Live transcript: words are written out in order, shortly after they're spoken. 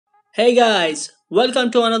Hey guys,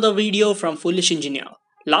 welcome to another video from Foolish Engineer.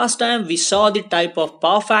 Last time we saw the type of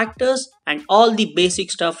power factors and all the basic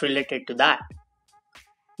stuff related to that.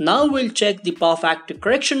 Now we'll check the power factor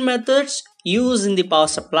correction methods used in the power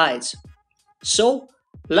supplies. So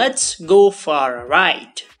let's go for a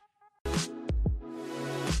ride.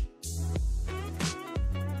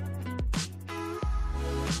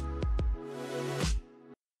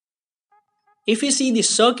 If you see the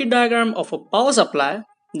circuit diagram of a power supply,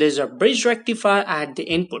 there is a bridge rectifier at the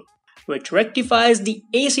input, which rectifies the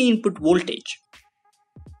AC input voltage.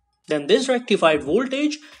 Then this rectified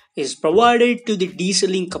voltage is provided to the DC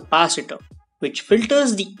link capacitor, which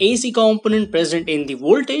filters the AC component present in the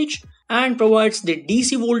voltage and provides the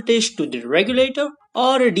DC voltage to the regulator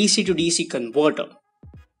or a DC to DC converter.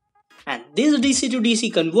 And this DC to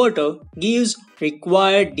DC converter gives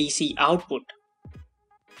required DC output.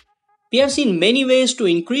 We have seen many ways to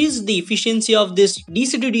increase the efficiency of this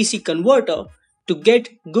DC to DC converter to get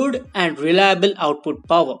good and reliable output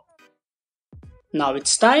power. Now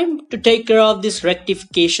it's time to take care of this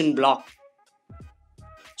rectification block.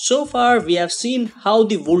 So far we have seen how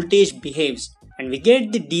the voltage behaves and we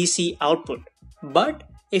get the DC output. But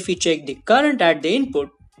if we check the current at the input,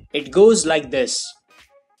 it goes like this.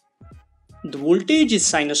 The voltage is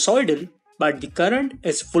sinusoidal, but the current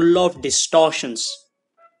is full of distortions.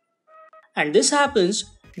 And this happens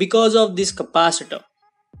because of this capacitor.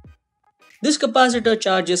 This capacitor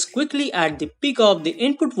charges quickly at the peak of the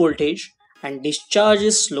input voltage and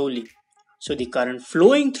discharges slowly. So the current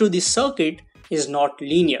flowing through the circuit is not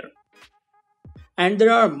linear. And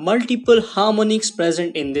there are multiple harmonics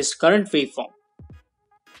present in this current waveform.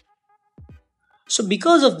 So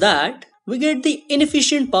because of that, we get the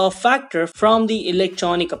inefficient power factor from the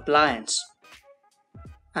electronic appliance.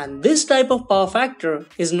 And this type of power factor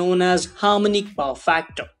is known as harmonic power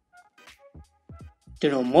factor. To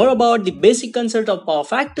know more about the basic concept of power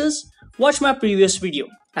factors, watch my previous video.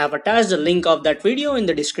 I have attached the link of that video in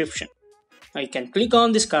the description. Now you can click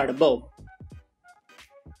on this card above.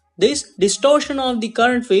 This distortion of the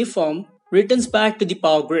current waveform returns back to the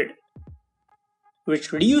power grid,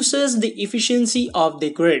 which reduces the efficiency of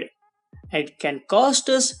the grid and can cost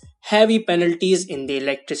us heavy penalties in the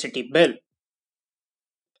electricity bill.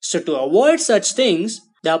 So to avoid such things,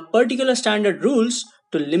 there are particular standard rules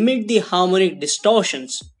to limit the harmonic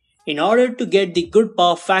distortions in order to get the good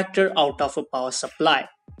power factor out of a power supply.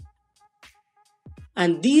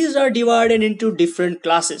 And these are divided into different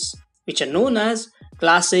classes, which are known as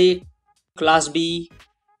Class A, Class B,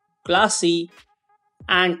 Class C,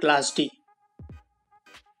 and Class D.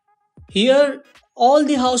 Here, all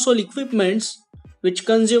the household equipments which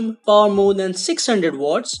consume power more than 600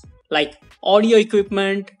 watts like audio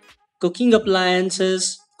equipment, cooking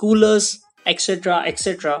appliances, coolers,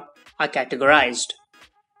 etc. are categorized.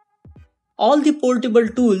 All the portable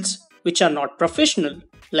tools which are not professional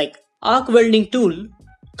like arc welding tool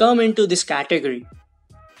come into this category.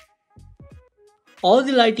 All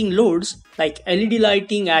the lighting loads like LED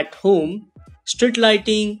lighting at home, street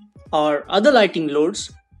lighting or other lighting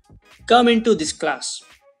loads come into this class.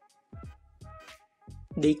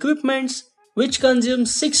 The equipments which consume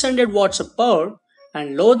 600 watts of power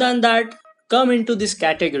and lower than that come into this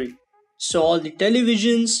category. So all the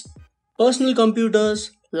televisions, personal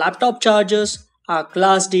computers, laptop chargers are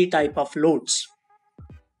Class D type of loads.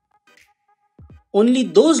 Only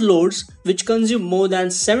those loads which consume more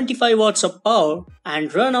than 75 watts of power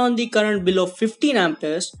and run on the current below 15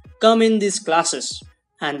 amperes come in these classes.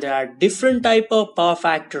 And there are different type of power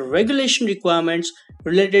factor regulation requirements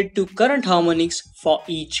related to current harmonics for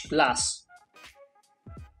each class.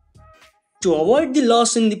 To avoid the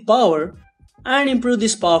loss in the power and improve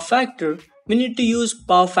this power factor, we need to use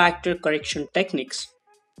power factor correction techniques.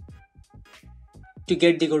 To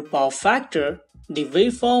get the good power factor, the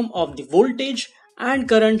waveform of the voltage and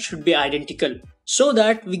current should be identical so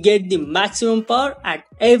that we get the maximum power at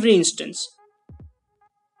every instance.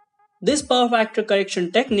 This power factor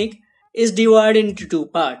correction technique is divided into two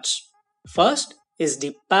parts. First is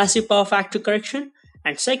the passive power factor correction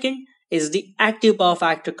and second is the active power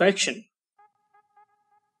factor correction.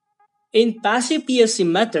 In Passive PFC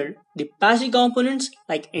method, the passive components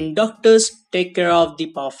like inductors take care of the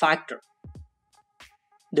power factor.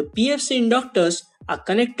 The PFC inductors are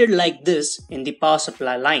connected like this in the power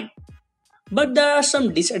supply line. But there are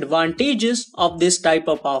some disadvantages of this type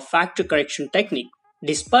of power factor correction technique,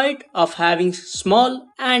 despite of having small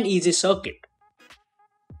and easy circuit.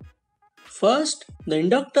 First, the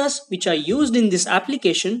inductors which are used in this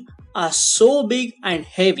application are so big and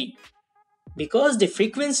heavy because the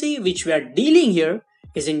frequency which we are dealing here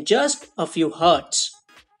is in just a few hertz.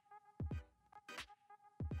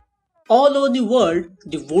 all over the world,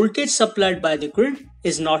 the voltage supplied by the grid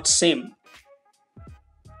is not same.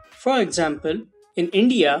 For example, in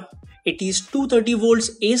India, it is 230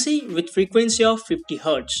 volts AC with frequency of 50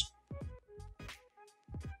 Hz.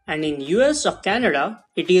 And in US or Canada,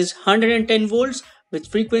 it is 110 volts with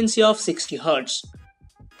frequency of 60 Hz.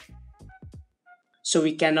 So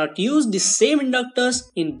we cannot use the same inductors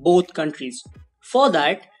in both countries. For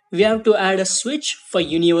that, we have to add a switch for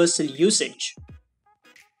universal usage.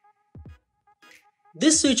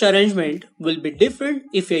 This switch arrangement will be different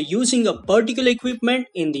if you are using a particular equipment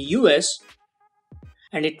in the US,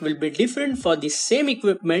 and it will be different for the same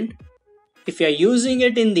equipment if you are using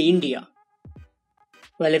it in the India.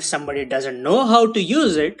 Well, if somebody doesn't know how to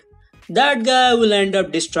use it, that guy will end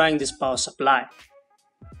up destroying this power supply.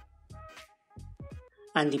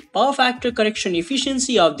 And the power factor correction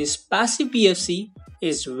efficiency of this passive PFC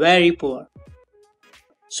is very poor.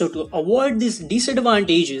 So to avoid these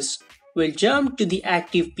disadvantages, we'll jump to the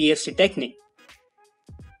active PFC technique.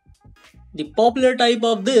 The popular type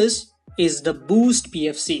of this is the Boost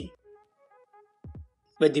PFC,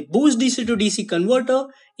 where the Boost DC to DC converter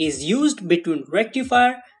is used between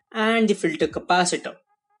rectifier and the filter capacitor.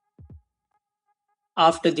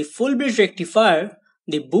 After the full bridge rectifier,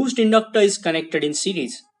 the boost inductor is connected in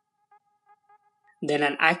series. Then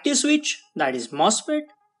an active switch, that is MOSFET,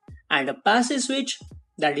 and a passive switch,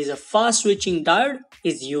 that is a fast switching diode,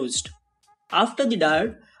 is used. After the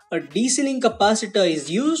diode, a DC link capacitor is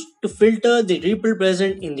used to filter the ripple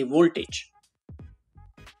present in the voltage.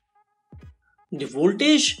 The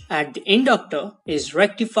voltage at the inductor is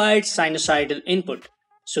rectified sinusoidal input.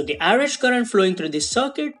 So the average current flowing through this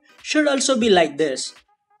circuit should also be like this.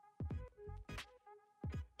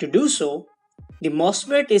 To do so, the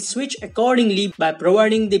MOSFET is switched accordingly by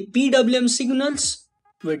providing the PWM signals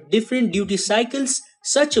with different duty cycles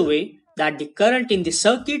such a way that the current in the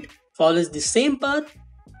circuit follows the same path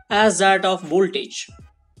as that of voltage.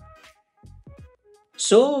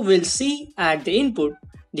 So we'll see at the input,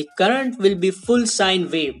 the current will be full sine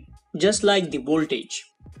wave, just like the voltage.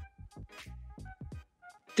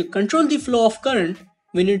 To control the flow of current,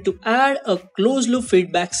 we need to add a closed loop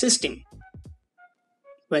feedback system,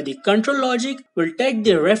 where the control logic will take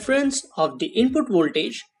the reference of the input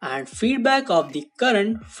voltage and feedback of the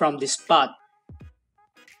current from this path.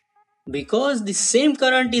 Because the same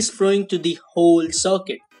current is flowing to the whole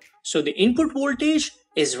circuit, so the input voltage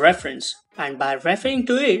is reference, and by referring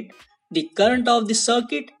to it, the current of the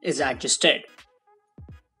circuit is adjusted.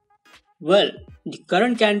 Well, the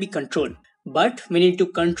current can be controlled, but we need to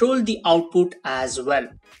control the output as well.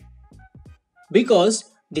 Because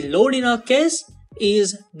the load in our case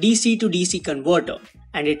is DC to DC converter,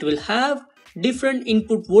 and it will have different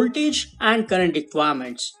input voltage and current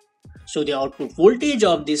requirements. So the output voltage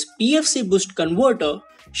of this PFC boost converter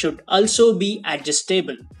should also be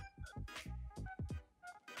adjustable.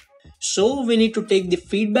 So we need to take the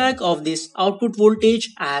feedback of this output voltage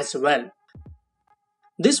as well.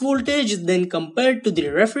 This voltage is then compared to the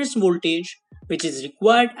reference voltage which is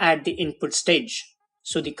required at the input stage.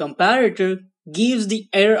 So the comparator gives the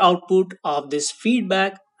error output of this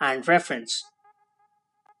feedback and reference.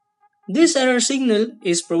 This error signal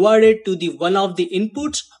is provided to the one of the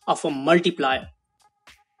inputs of a multiplier,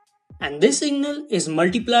 and this signal is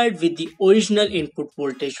multiplied with the original input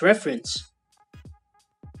voltage reference.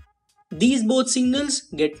 These both signals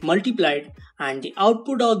get multiplied and the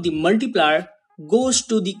output of the multiplier goes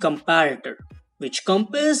to the comparator, which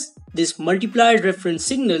compares these multiplied reference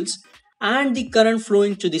signals and the current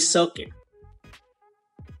flowing to the circuit.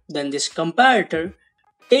 Then this comparator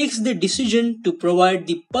takes the decision to provide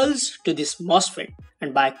the pulse to this MOSFET,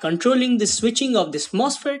 and by controlling the switching of this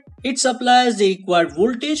MOSFET, it supplies the required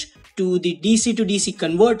voltage to the DC to DC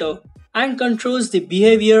converter and controls the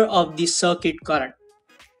behavior of the circuit current.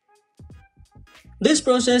 This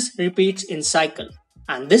process repeats in cycle,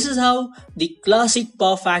 and this is how the classic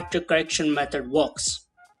power factor correction method works.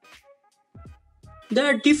 There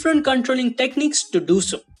are different controlling techniques to do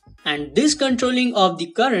so, and this controlling of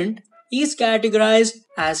the current is categorized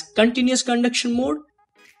as continuous conduction mode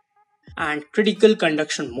and critical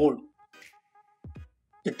conduction mode.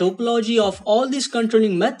 The topology of all these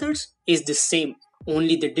controlling methods is the same,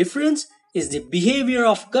 only the difference is the behavior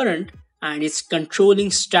of current and its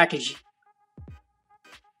controlling strategy.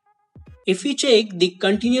 If we check the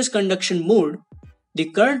continuous conduction mode,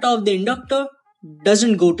 the current of the inductor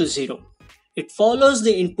doesn't go to zero. It follows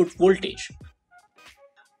the input voltage.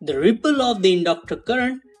 The ripple of the inductor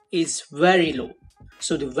current is very low,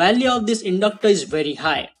 so the value of this inductor is very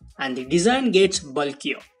high and the design gets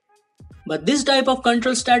bulkier. But this type of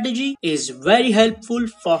control strategy is very helpful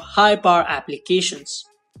for high power applications.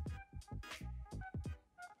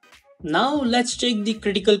 Now let's check the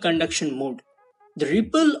critical conduction mode. The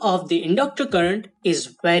ripple of the inductor current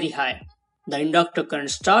is very high. The inductor current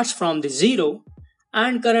starts from the zero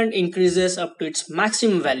and current increases up to its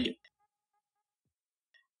maximum value.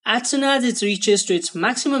 As soon as it reaches to its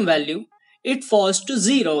maximum value, it falls to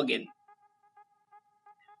zero again.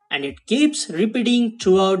 And it keeps repeating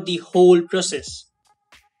throughout the whole process.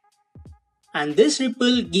 And this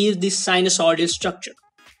ripple gives the sinusoidal structure.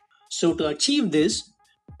 So to achieve this,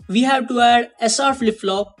 we have to add SR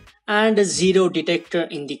flip-flop and a zero detector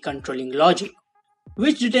in the controlling logic,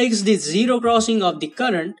 which detects the zero crossing of the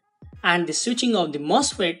current, and the switching of the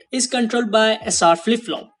MOSFET is controlled by SR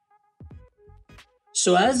flip-flop.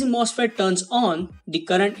 So as the MOSFET turns on, the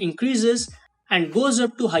current increases and goes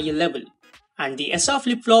up to higher level, and the SR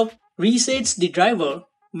flip-flop resets the driver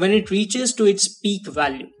when it reaches to its peak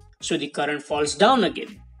value, so the current falls down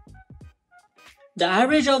again. The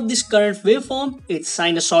average of this current waveform is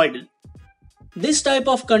sinusoidal. This type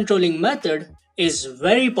of controlling method is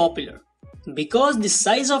very popular because the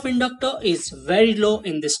size of inductor is very low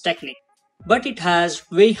in this technique, but it has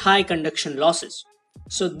very high conduction losses.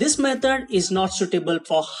 So this method is not suitable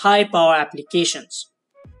for high power applications.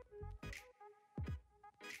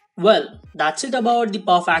 Well, that's it about the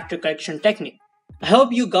power factor correction technique. I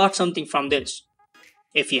hope you got something from this.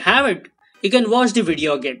 If you haven't, you can watch the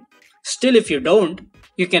video again. Still, if you don't,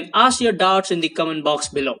 you can ask your doubts in the comment box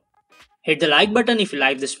below. Hit the like button if you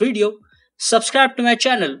like this video, subscribe to my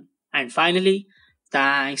channel, and finally,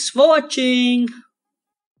 thanks for watching.